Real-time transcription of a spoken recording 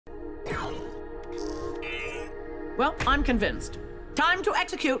Well, I'm convinced. Time to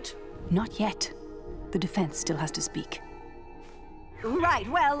execute. Not yet. The defense still has to speak. Right,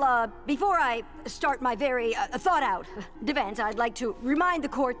 well, before I start my very thought-out defense, I'd like to remind the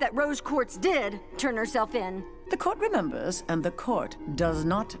court that Rose Quartz did turn herself in. The court remembers, and the court does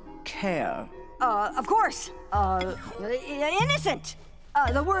not care. Of course. Innocent.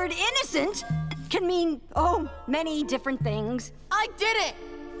 The word innocent can mean, many different things. I did it!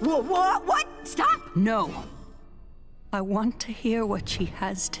 What? Stop! No. I want to hear what she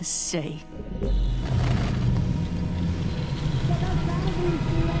has to say.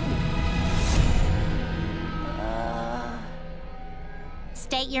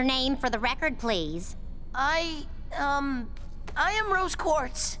 State your name for the record, please. I am Rose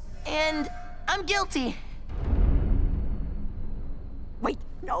Quartz, and I'm guilty. Wait,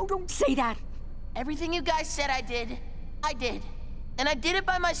 no, don't say that. Everything you guys said I did. And I did it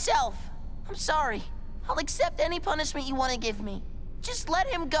by myself. I'm sorry. I'll accept any punishment you want to give me. Just let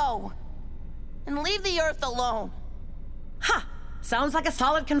him go. And leave the Earth alone. Ha! Sounds like a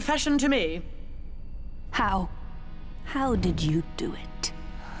solid confession to me. How? How did you do it?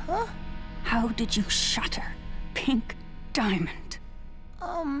 Huh? How did you shatter Pink Diamond?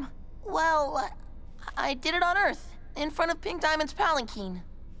 Well, I did it on Earth, in front of Pink Diamond's palanquin.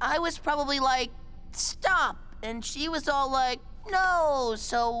 I was probably like, stop, and she was all like, no,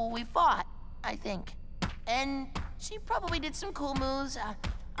 so we fought, I think. And she probably did some cool moves.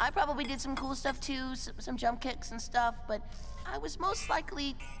 I probably did some cool stuff too, some jump kicks and stuff, but I was most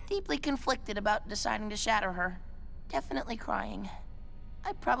likely deeply conflicted about deciding to shatter her. Definitely crying.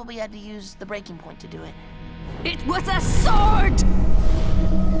 I probably had to use the breaking point to do it. It was a sword!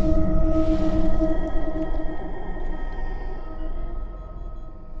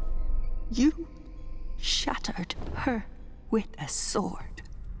 You shattered her with a sword.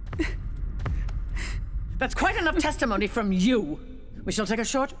 That's quite enough testimony from you. We shall take a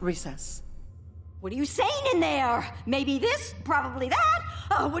short recess. What are you saying in there? Maybe this, probably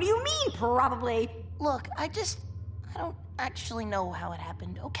that? What do you mean, probably? Look, I don't actually know how it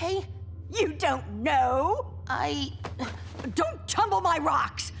happened, okay? You don't know? Don't tumble my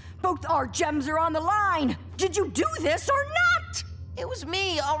rocks! Both our gems are on the line! Did you do this or not? It was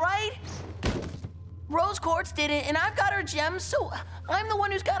me, all right? Rose Quartz did it, and I've got her gems, so I'm the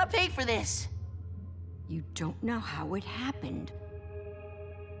one who's gotta pay for this. You don't know how it happened.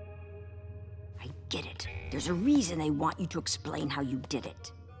 I get it. There's a reason they want you to explain how you did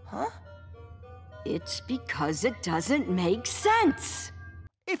it. Huh? It's because it doesn't make sense.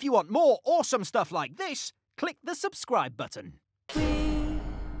 If you want more awesome stuff like this, click the subscribe button. We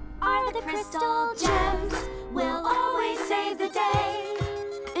are the crystal gems. We'll always save the day.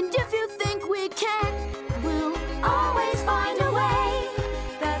 And if you think we can, we'll always find a way.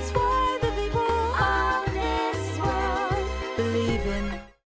 That's why the people of this world believe.